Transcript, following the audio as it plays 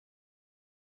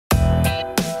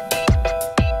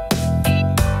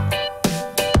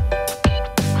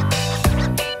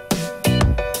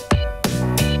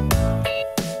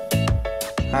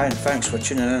Hi, and thanks for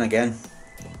tuning in again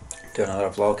to another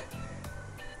vlog.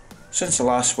 Since the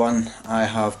last one I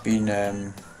have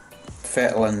been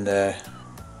fettling the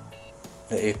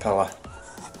A-pillar.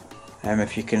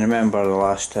 If you can remember the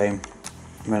last time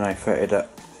when I fitted it,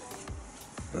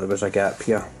 there was a gap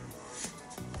here.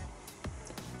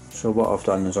 So what I've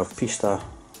done is I've pieced a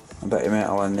bit of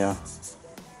metal in there,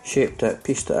 shaped it,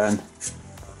 pieced it in,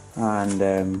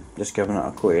 and just given it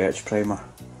a coat of etch primer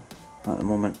at the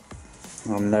moment.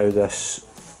 And now this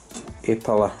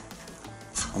A-pillar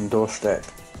and door step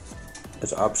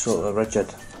is absolutely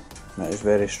rigid and it is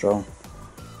very strong.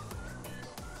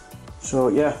 So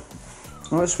yeah,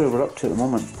 that's where we're up to at the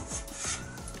moment.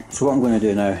 So what I'm going to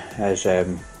do now is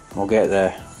we'll get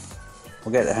the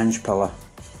hinge pillar,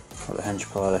 or the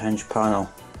hinge panel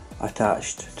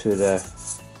attached to the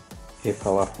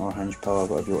A-pillar or hinge pillar,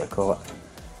 whatever you want to call it,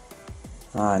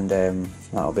 and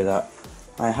that'll be that.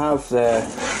 I have the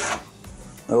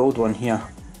old one here.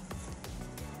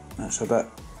 That's a bit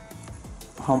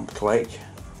humped like,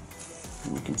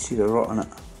 and you can see the rot in it.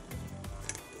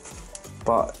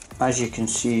 But as you can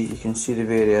see the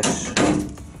various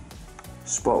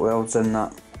spot welds in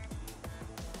that.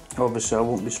 Obviously I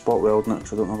won't be spot welding it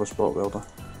because I don't have a spot welder.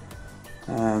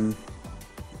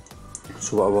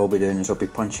 So what I will be doing is I'll be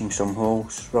punching some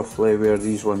holes roughly where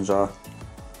these ones are,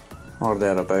 or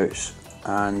thereabouts,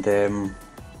 and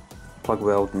plug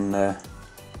welding the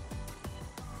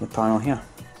panel here.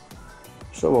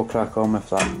 So we'll crack on with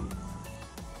that.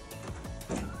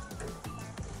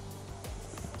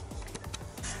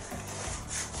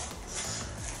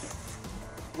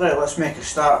 Right, let's make a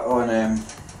start on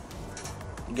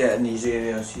getting these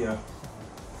areas here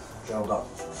drilled up.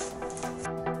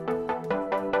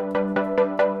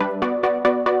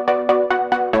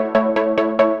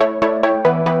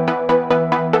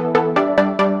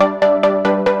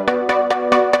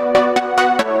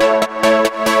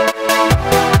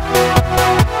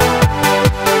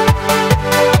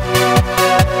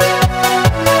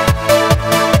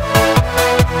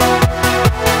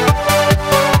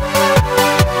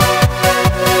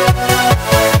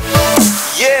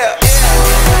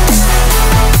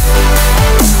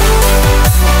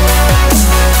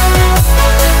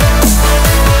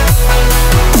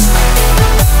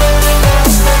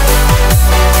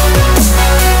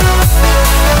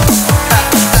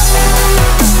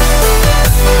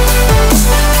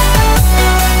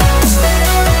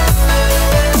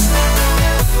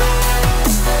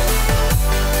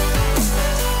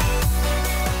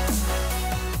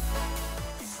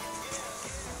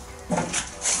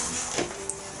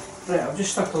 Right, I've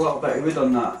just stuck a little bit of wood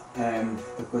on that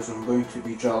because I'm going to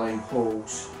be drilling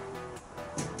holes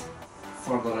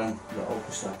further in that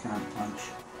obviously I can't punch,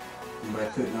 and by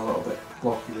putting a little bit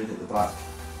blocky wood at the back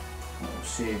it will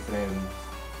save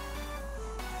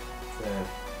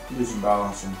losing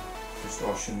balance and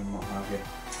distortion and what have you,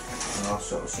 and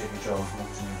also it will save you drilling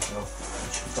holes in yourself,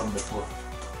 which I've done before,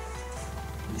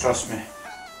 and trust me,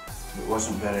 it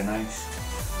wasn't very nice.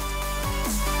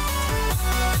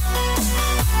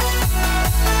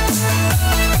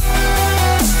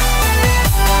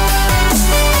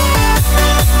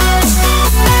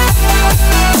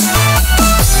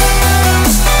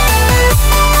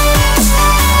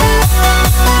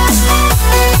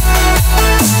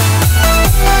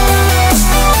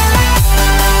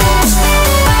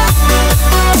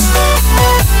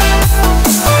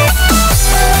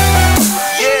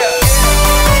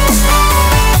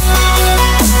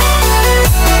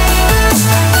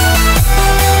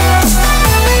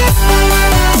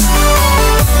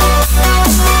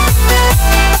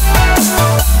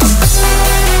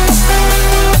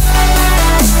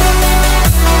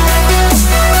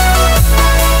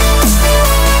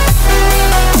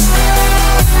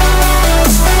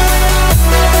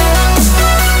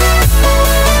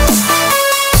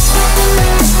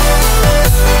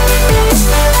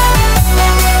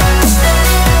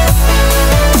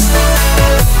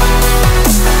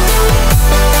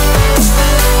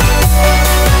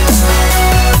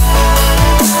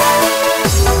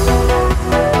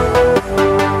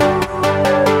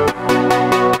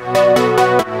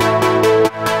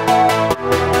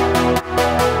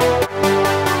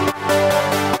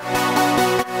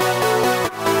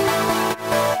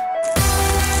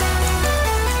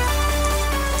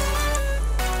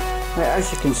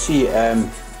 As you can see,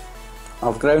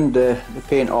 I've ground the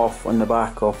paint off on the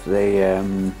back of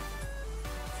the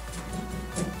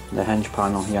hinge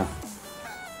panel here,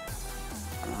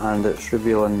 and it's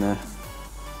revealing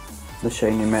the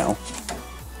shiny metal.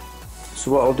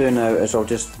 So what I'll do now is I'll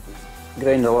just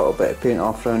grind a little bit of paint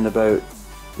off round about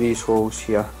these holes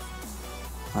here,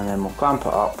 and then we'll clamp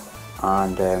it up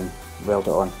and weld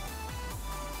it on.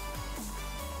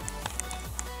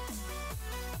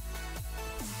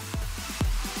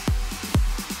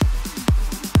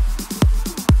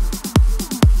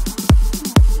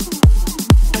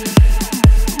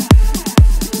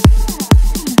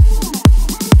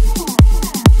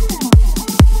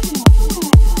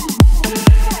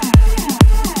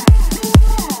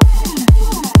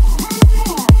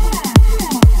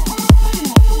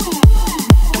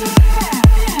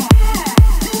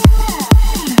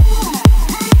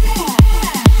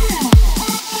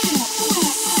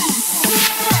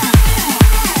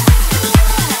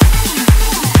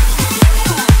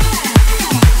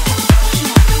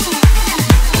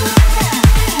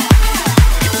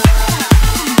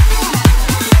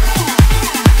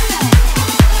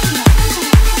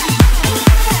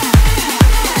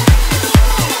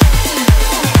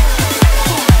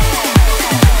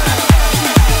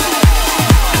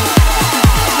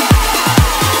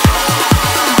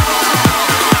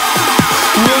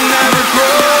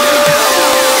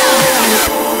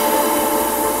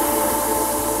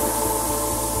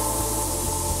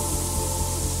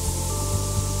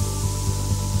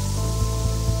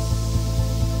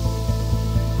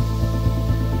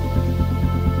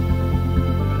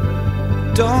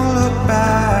 Don't look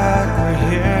back,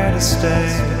 we're here to stay.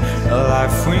 A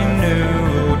life we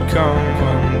knew would come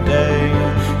one day.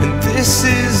 And this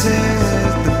is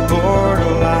it, the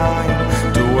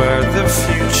borderline to where the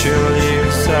future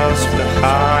leaves us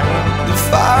behind. The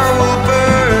fire will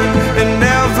burn and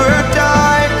never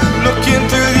die, looking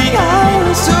through the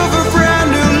eyes of a brand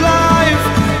new life.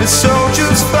 And so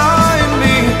just find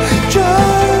me,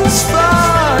 just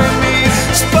find me.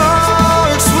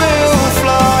 Sparks will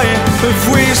fly if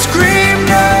we scream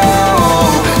no.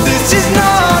 This is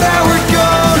not how we're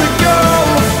gonna go.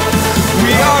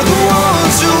 We are the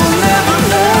ones who will never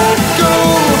let go.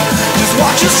 Just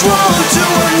watch us run to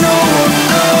where no one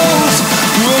knows.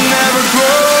 We'll never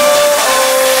grow.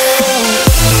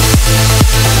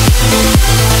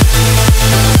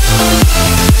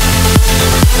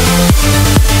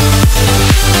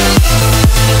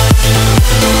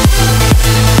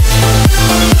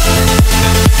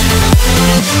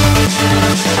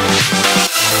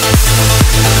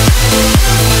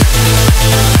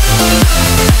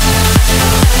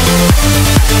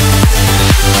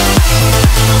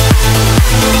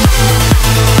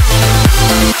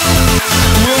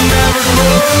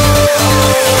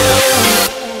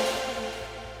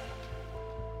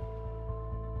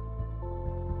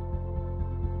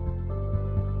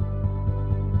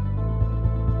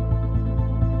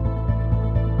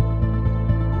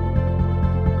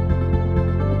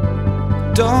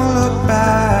 Don't look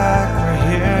back,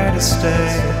 we're here to stay.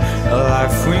 A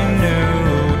life we knew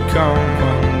would come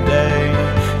one day.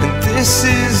 And this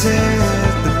is it,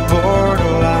 the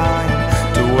borderline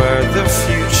to where the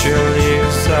future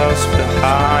leaves us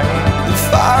behind. The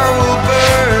fire will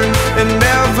burn and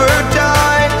never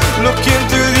die, looking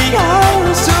through the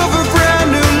eyes of a brand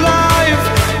new life.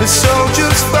 And so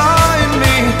just find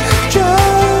me,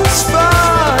 just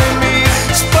find me.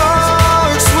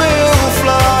 Sparks will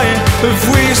fly if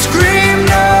we scream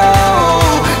no.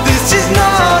 This is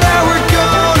not how we're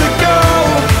gonna go.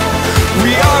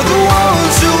 We are the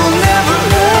ones who will never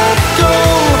let go.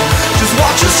 Just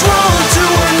watch us run to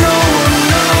where no one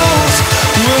knows.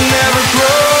 We'll never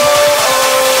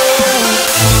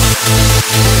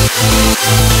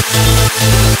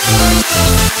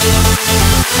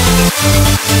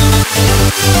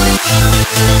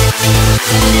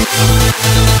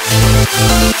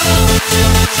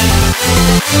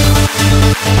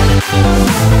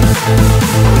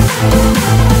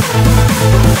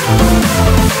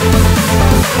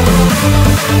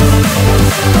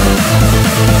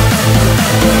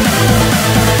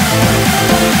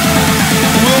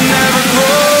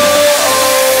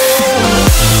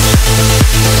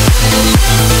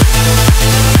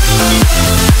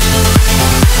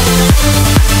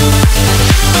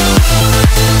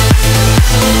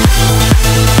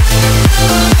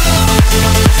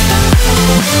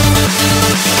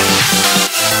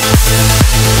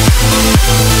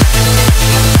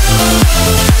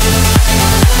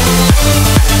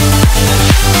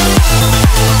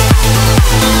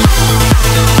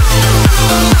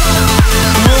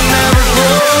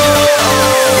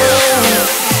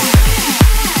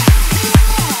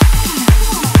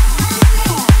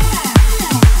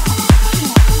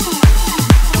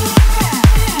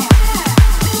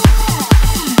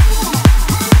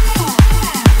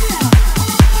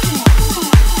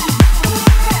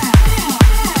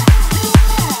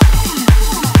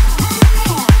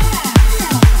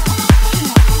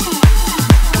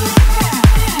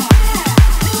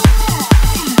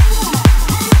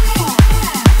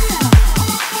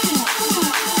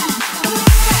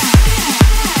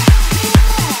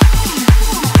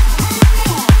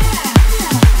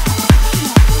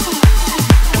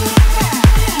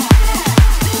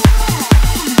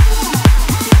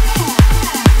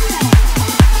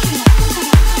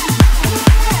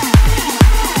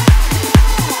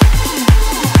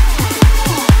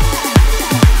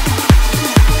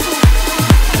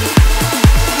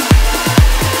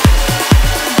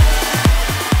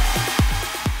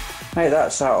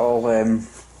that's that all ground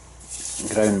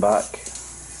back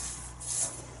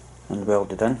and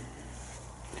welded in.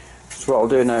 So what I'll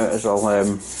do now is I'll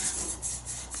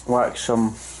wax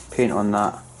some paint on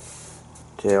that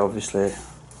to obviously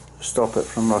stop it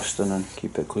from rusting and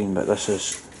keep it clean, but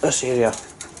this area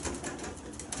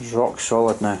is rock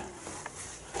solid now.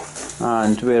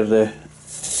 And where the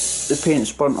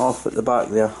paint's burnt off at the back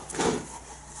there,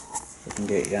 if I can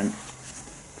get you in,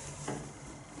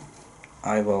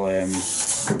 I will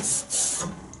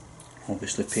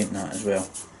obviously paint that as well.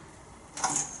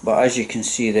 But as you can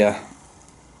see there,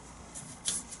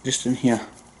 just in here,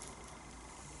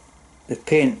 the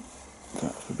paint,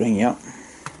 if I bring you up,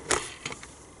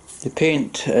 the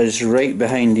paint is right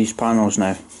behind these panels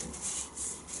now,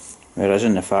 whereas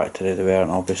in the factory they weren't.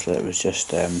 Obviously it was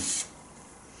just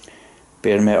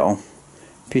bare metal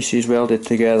pieces welded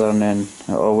together, and then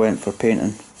it all went for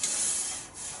painting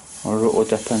or roto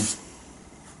dipping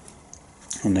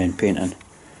and then painting.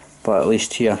 But at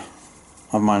least here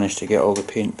I've managed to get all the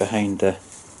paint behind the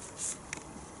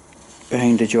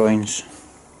joins,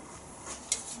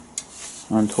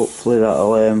 and hopefully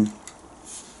that'll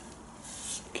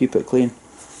keep it clean.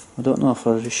 I don't know if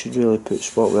I should really put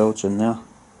spot welds in there.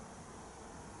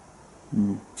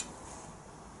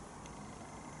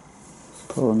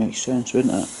 Probably makes sense,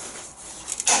 wouldn't it?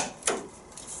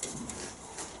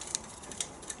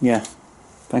 Yeah, I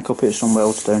think I'll put some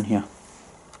welds down here.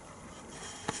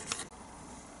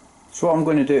 So what I'm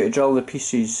going to do to drill the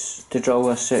pieces, to drill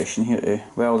this section here to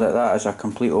weld it, that is a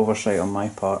complete oversight on my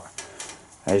part,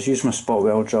 is use my spot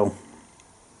weld drill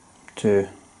to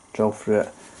drill through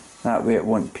it. That way it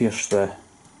won't pierce the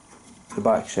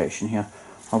back section here.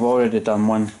 I've already done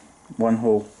one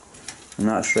hole, and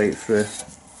that's right through,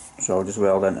 so I'll just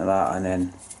weld into that, and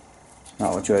then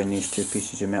that will join these two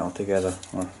pieces of metal together,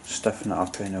 or stiffen it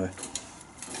up anyway,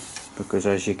 because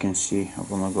as you can see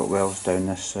I've only got welds down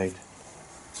this side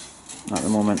at the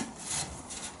moment.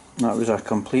 That was a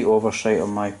complete oversight on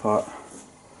my part.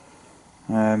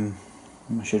 I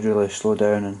should really slow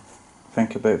down and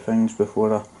think about things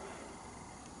before I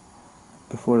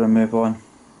move on.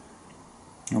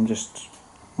 I'm just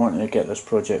wanting to get this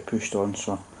project pushed on,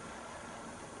 so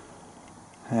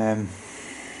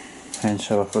hence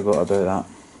how I forgot about that.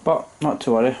 But not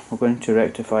to worry, we're going to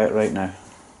rectify it right now.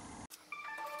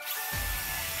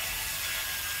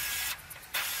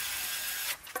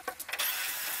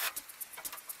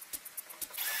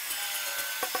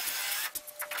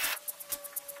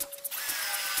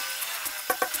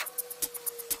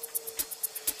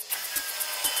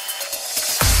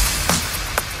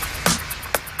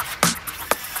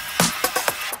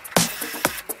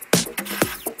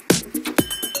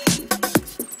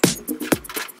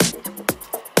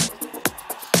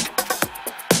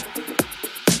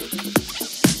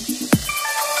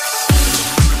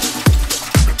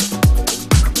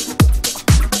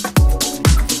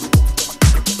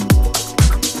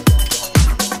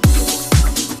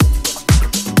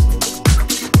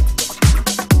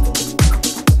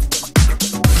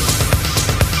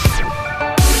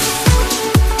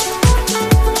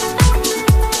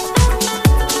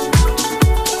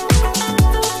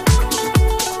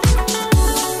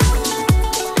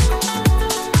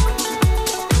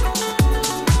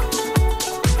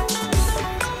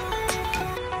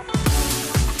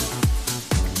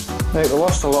 Right, we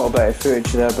lost a little bit of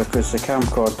footage there because the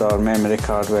camcorder memory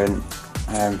card went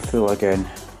full again.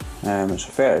 It's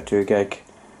a 32 gig,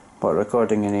 but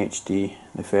recording in HD,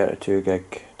 the 32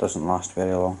 gig doesn't last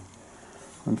very long,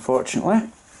 unfortunately.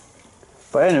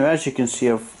 But anyway, as you can see,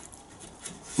 I've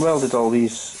welded all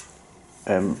these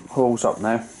holes up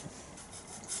now,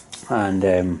 and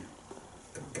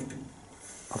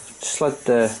I've slid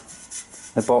the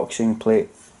boxing plate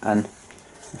in.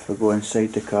 If we go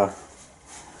inside the car,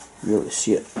 you'll be able to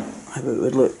see it, how it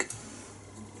would look.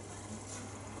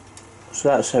 So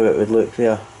that's how it would look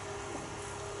there.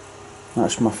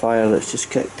 That's my fire that's just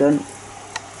kicked in.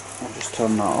 I'll just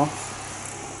turn that off.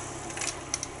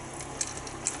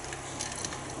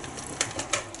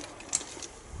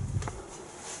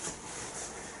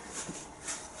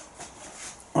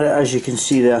 Right, as you can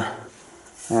see there,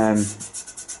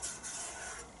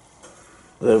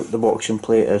 the boxing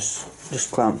plate is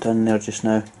just clamped in there just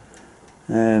now.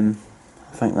 I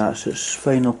think that's its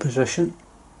final position.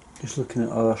 Just looking at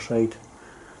the other side,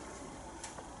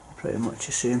 pretty much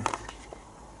the same.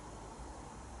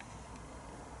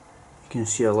 You can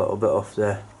see a little bit of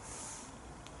the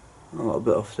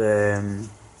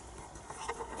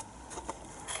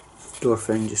door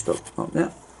thing just up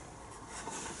there.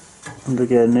 And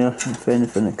again there, if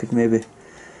anything it could maybe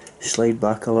slide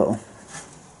back a little.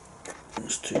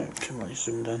 It's too much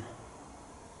zoomed in.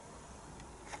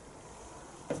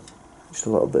 Just a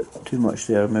little bit too much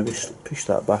there, maybe push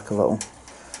that back a little.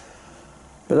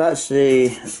 But that's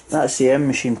the M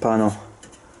machine panel,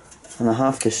 and I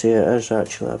have to say it is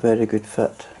actually a very good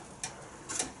fit.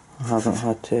 I haven't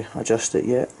had to adjust it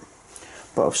yet,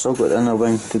 but I've still got the inner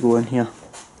wing to go in here.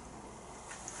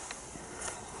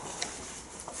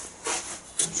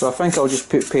 So I think I'll just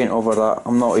put paint over that.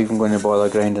 I'm not even going to bother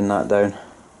grinding that down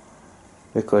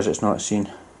because it's not seen.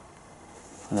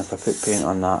 And if I put paint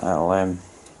on that, it'll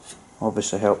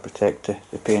obviously help protect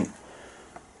the paint,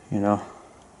 you know,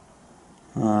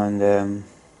 and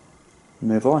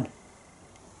move on.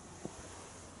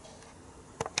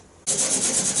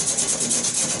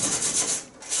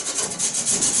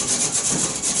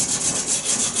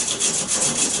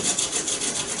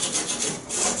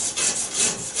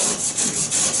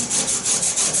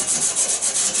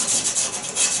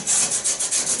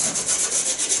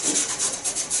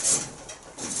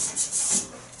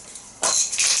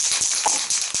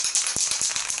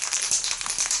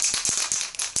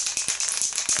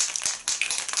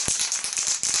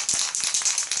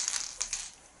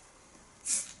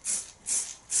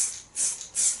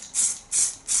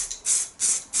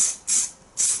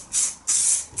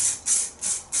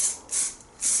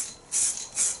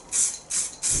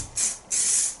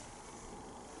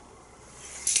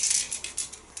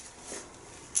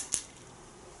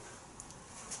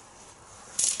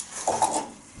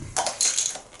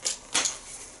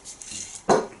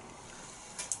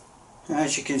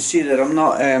 As you can see there, I'm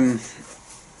not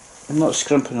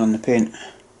scrimping on the paint.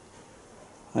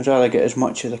 I'd rather get as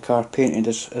much of the car painted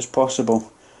as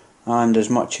possible, and as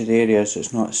much of the areas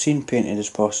that's not seen painted as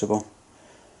possible,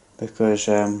 because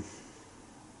I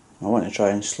want to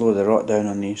try and slow the rot down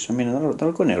on these. I mean,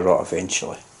 they're going to rot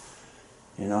eventually,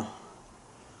 you know,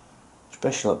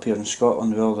 especially up here in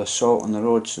Scotland with all the salt on the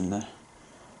roads and the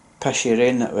pishy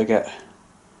rain that we get.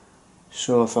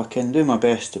 So if I can do my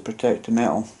best to protect the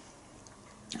metal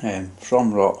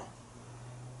from rot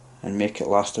and make it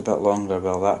last a bit longer,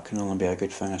 well, that can only be a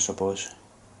good thing, I suppose.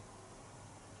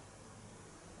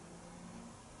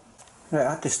 Right,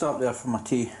 I had to stop there for my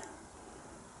tea.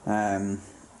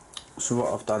 So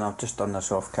what I've done, I've just done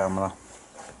this off camera.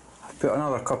 I've put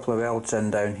another couple of welds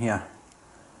in down here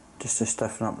just to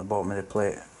stiffen up the bottom of the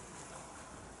plate,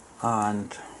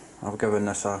 and I've given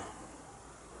this a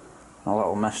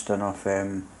little misting of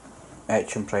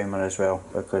etching primer as well,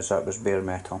 because that was bare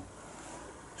metal,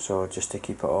 so just to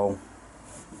keep it all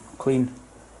clean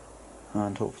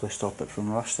and hopefully stop it from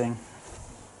rusting.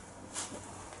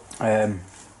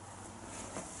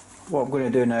 What I'm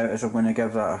going to do now is I'm going to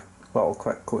give that a little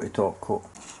quick coaty top coat.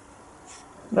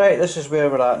 Right, this is where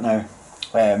we're at now.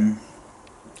 I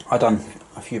done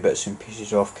a few bits and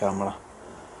pieces off camera,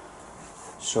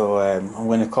 so I'm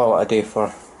going to call it a day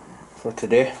for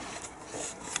today,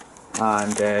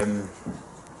 and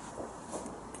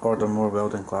order more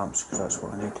welding clamps, because that's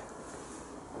what I need.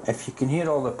 If you can hear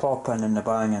all the popping and the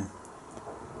banging,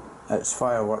 it's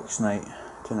fireworks night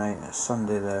tonight. It's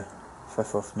Sunday the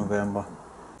 5th of November.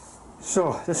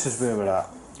 So this is where we're at.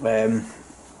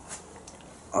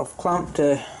 I've clamped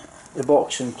the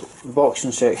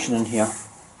boxing section in here.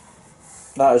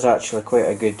 That is actually quite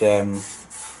a good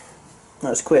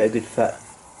that's quite a good fit,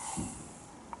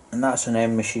 and that's an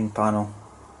M machine panel.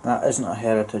 That isn't a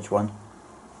heritage one.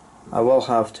 I will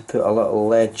have to put a little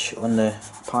ledge on the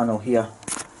panel here,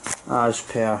 as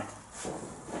per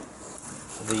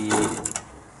the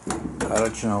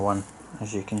original one,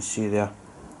 as you can see there.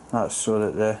 That's so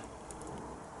that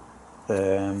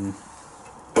the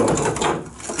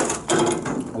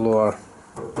lower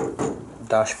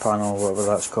dash panel, whatever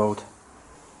that's called,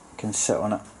 can sit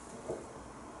on it.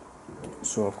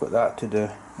 So I've got that to do,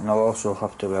 and I'll also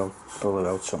have to probably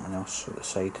weld something else at the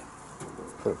side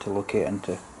for it to locate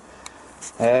into.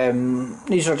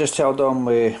 These are just held on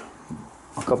with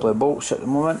a couple of bolts at the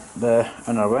moment, the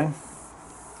inner wing.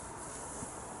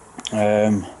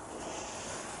 I'm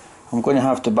going to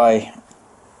have to buy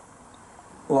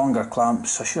longer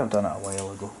clamps. I should have done it a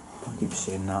while ago, I keep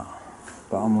saying that,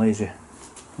 but I'm lazy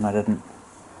and I didn't.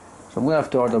 So I'm going to have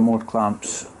to order more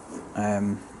clamps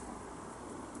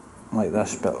like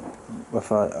this, but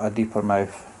with a deeper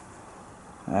mouth,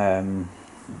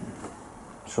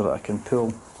 so that I can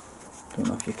pull, don't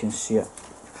know if you can see it,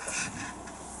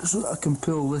 so that I can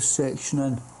pull this section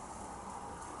in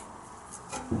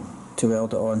to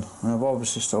weld it on. And I've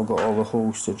obviously still got all the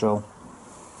holes to drill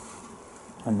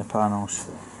in the panels,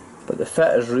 but the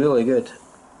fit is really good.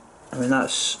 I mean,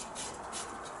 that's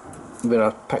where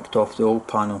I picked off the old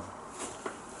panel,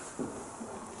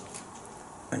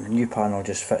 and the new panel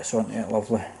just fits onto it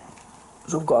lovely.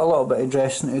 So I've got a little bit of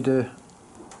dressing to do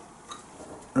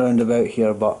round about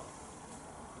here, but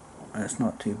it's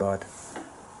not too bad.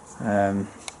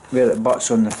 Where it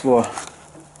butts on the floor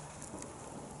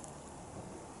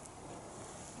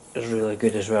is really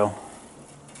good as well.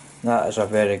 That is a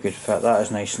very good fit. That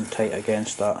is nice and tight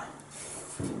against that.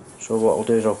 So what I'll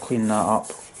do is I'll clean that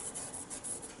up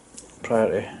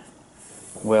prior to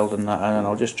welding that in, and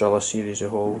I'll just drill a series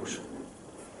of holes,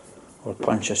 or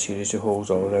punch a series of holes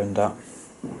all around that.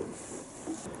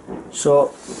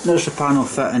 So there's the panel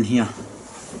fit in here.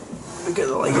 We get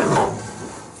the light in.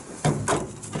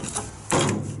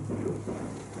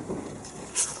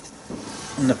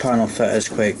 And the panel fit is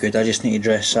quite good. I just need to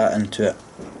dress that into it.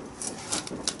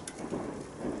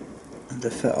 And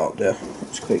the fit up there,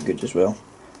 it's quite good as well.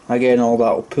 Again, all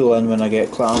that will pull in when I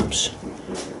get clamps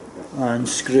and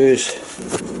screws.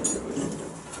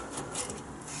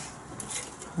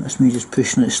 That's me just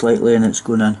pushing it slightly and it's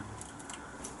going in.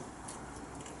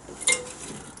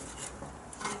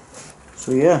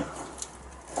 So yeah,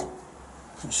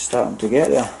 it's starting to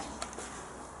get there.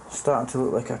 It's starting to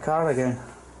look like a car again.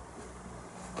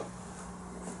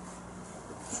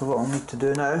 So what I'll need to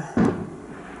do now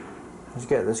is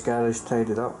get this garage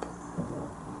tidied up,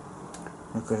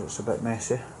 because it's a bit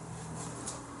messy,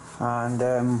 and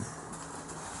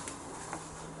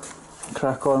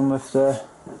crack on with the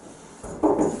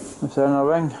inner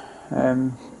ring.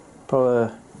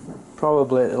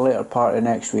 Probably at the later part of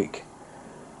next week.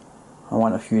 I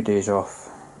want a few days off,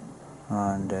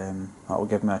 and that will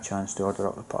give me a chance to order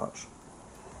up the parts.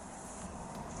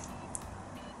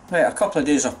 Right, a couple of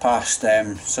days have passed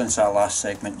since that last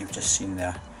segment you've just seen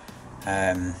there,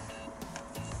 and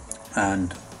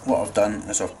what I've done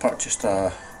is I've purchased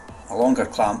a longer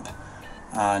clamp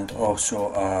and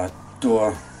also a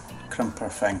door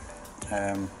crimper thing.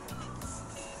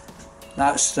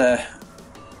 That's the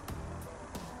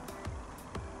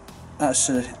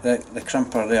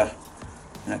crimper there,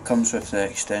 and it comes with the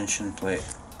extension plate.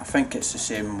 I think it's the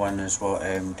same one as what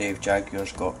Dave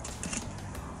Jaguar's got.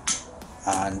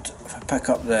 And if I pick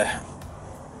up the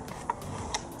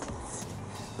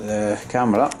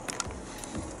camera,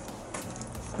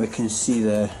 we can see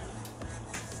the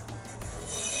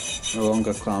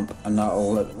longer clamp, and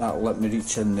that'll let me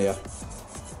reach in there.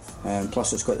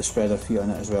 Plus it's got the spreader feet on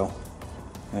it as well.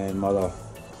 My other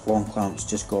long clamp's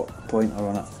just got a pointer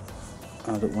on it.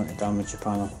 I don't want to damage the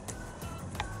panel,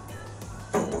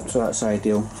 so that's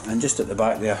ideal. And just at the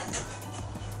back there,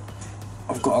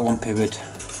 I've got a lumpy wood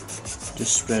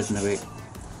just spreading away.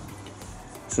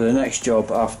 So the next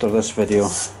job after this video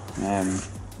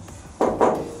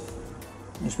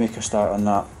is make a start on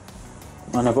that.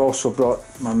 And I've also brought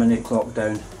my mini clock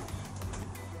down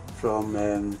from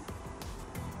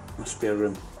my spare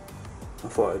room. I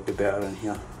thought it'd be better in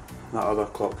here. That other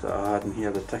clock that I had in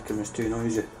here, the ticking was too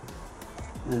noisy.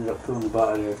 I ended up pulling the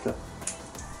battery out of it.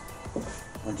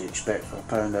 What do you expect for a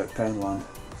pound out pound one?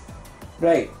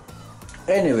 Right,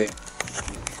 anyway,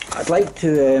 I'd like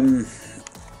to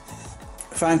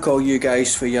thank all you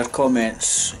guys for your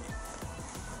comments,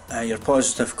 your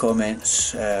positive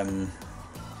comments in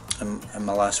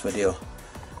my last video.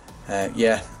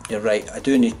 Yeah, you're right, I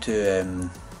do need to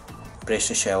brace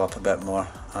the shell up a bit more,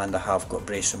 and I have got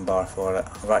bracing bar for it.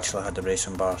 I've actually had the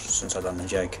bracing bar since I've done the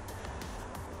jig.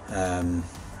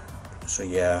 So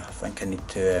yeah, I think I need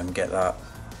to get that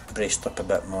braced up a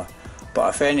bit more.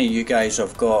 But if any of you guys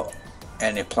have got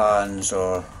any plans,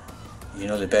 or you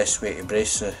know the best way to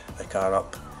brace the car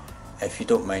up, if you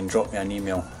don't mind, drop me an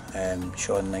email,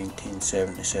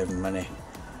 Sean1977mini,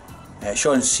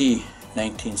 Sean C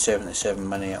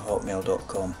 1977mini at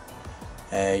hotmail.com.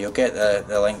 You'll get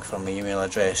the link from my email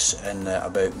address in the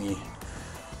About Me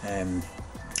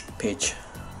page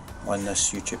on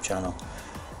this YouTube channel.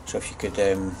 So if you could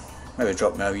maybe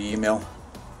drop me a wee email,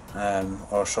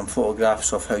 or some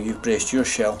photographs of how you've braced your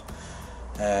shell,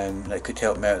 that could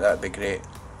help me out, that'd be great.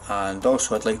 And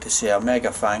also I'd like to say a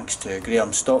mega thanks to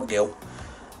Graham Stockdale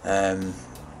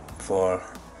for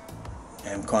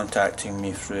contacting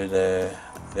me through the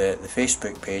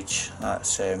Facebook page.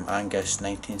 That's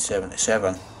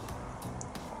Angus1977,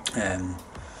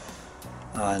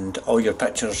 and all your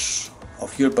pictures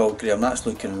of your build, Graham, that's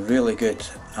looking really good.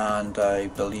 And I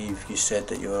believe you said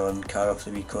that you were on Car of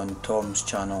the Week on Tom's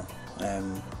channel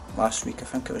last week. I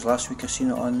think it was last week I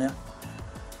seen it on there.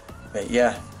 But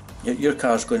yeah, your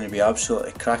car's going to be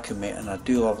absolutely cracking, mate, and I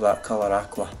do love that colour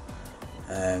aqua.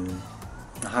 I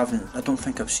don't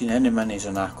think I've seen any minis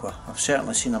in aqua. I've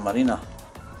certainly seen a Marina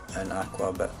in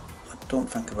aqua, but I don't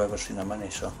think I've ever seen a mini,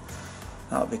 so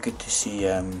that'll be good to see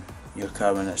your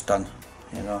car when it's done,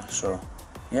 you know. So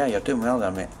yeah, you're doing well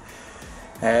there, mate.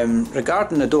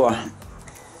 Regarding the door,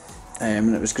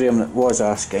 and it was Graham that was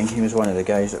asking. He was one of the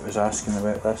guys that was asking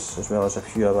about this, as well as a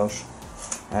few others.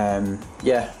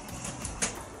 Yeah,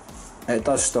 it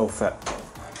does still fit,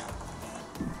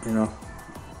 you know.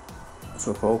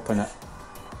 So if I open it,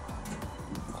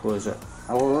 close it,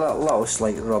 a little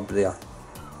slight rub there,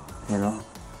 you know,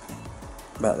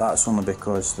 but that's only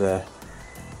because I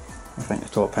think the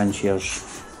top hinge here's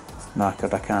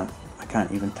knackered. I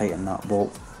can't even tighten that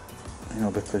bolt, you know,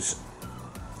 because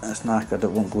it's knackered,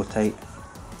 it won't go tight.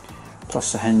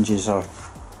 Plus the hinges they're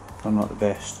not the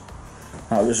best.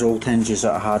 That was old hinges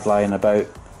that I had lying about,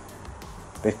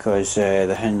 because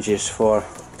the hinges for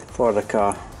the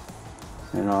car,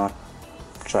 you know, I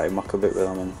try to muck about with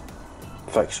them and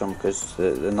fix them because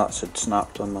the nuts had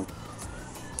snapped on them,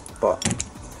 but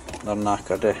they're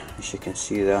knackered, as you can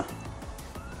see there.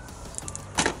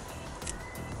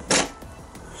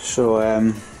 So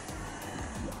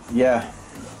yeah,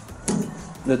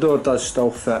 the door does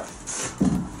still fit,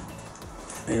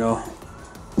 you know,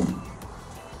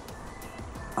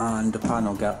 and the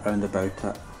panel gap round about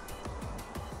it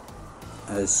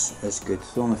is good.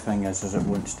 The only thing is it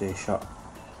won't stay shut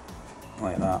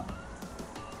like that,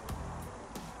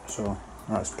 so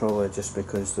that's probably just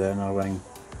because the inner ring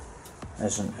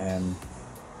isn't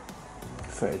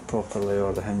fitted properly,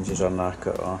 or the hinges are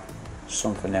knackered, or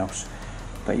something else.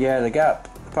 But yeah, the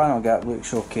panel gap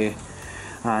looks okay,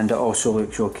 and it also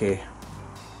looks okay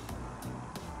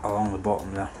along the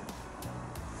bottom there.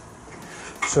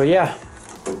 So yeah,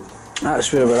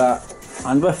 that's where we're at.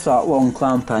 And with that long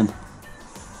clamp in,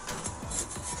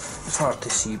 it's hard to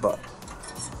see, but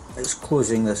it's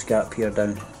closing this gap here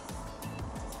down,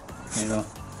 you know.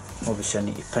 Obviously I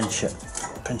need to pinch it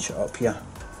up here,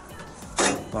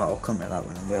 but I'll come to that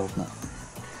when I'm welding it.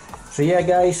 So yeah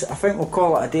guys, I think we'll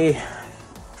call it a day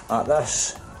at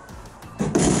this.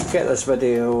 Get this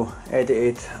video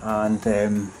edited and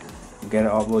get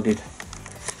it uploaded.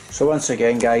 So once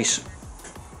again guys,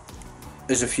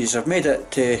 as if you have made it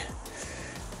to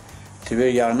where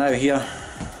you are now here,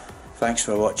 thanks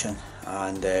for watching,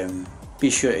 and be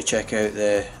sure to check out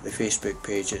the Facebook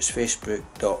page. It's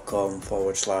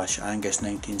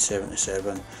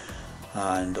facebook.com/Angus1977,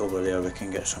 and over there we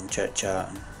can get some chit chat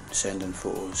and send in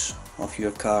photos of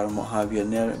your car and what have you in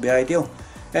there. It'd be ideal.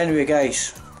 Anyway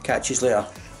guys, catch you later.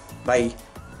 Bye.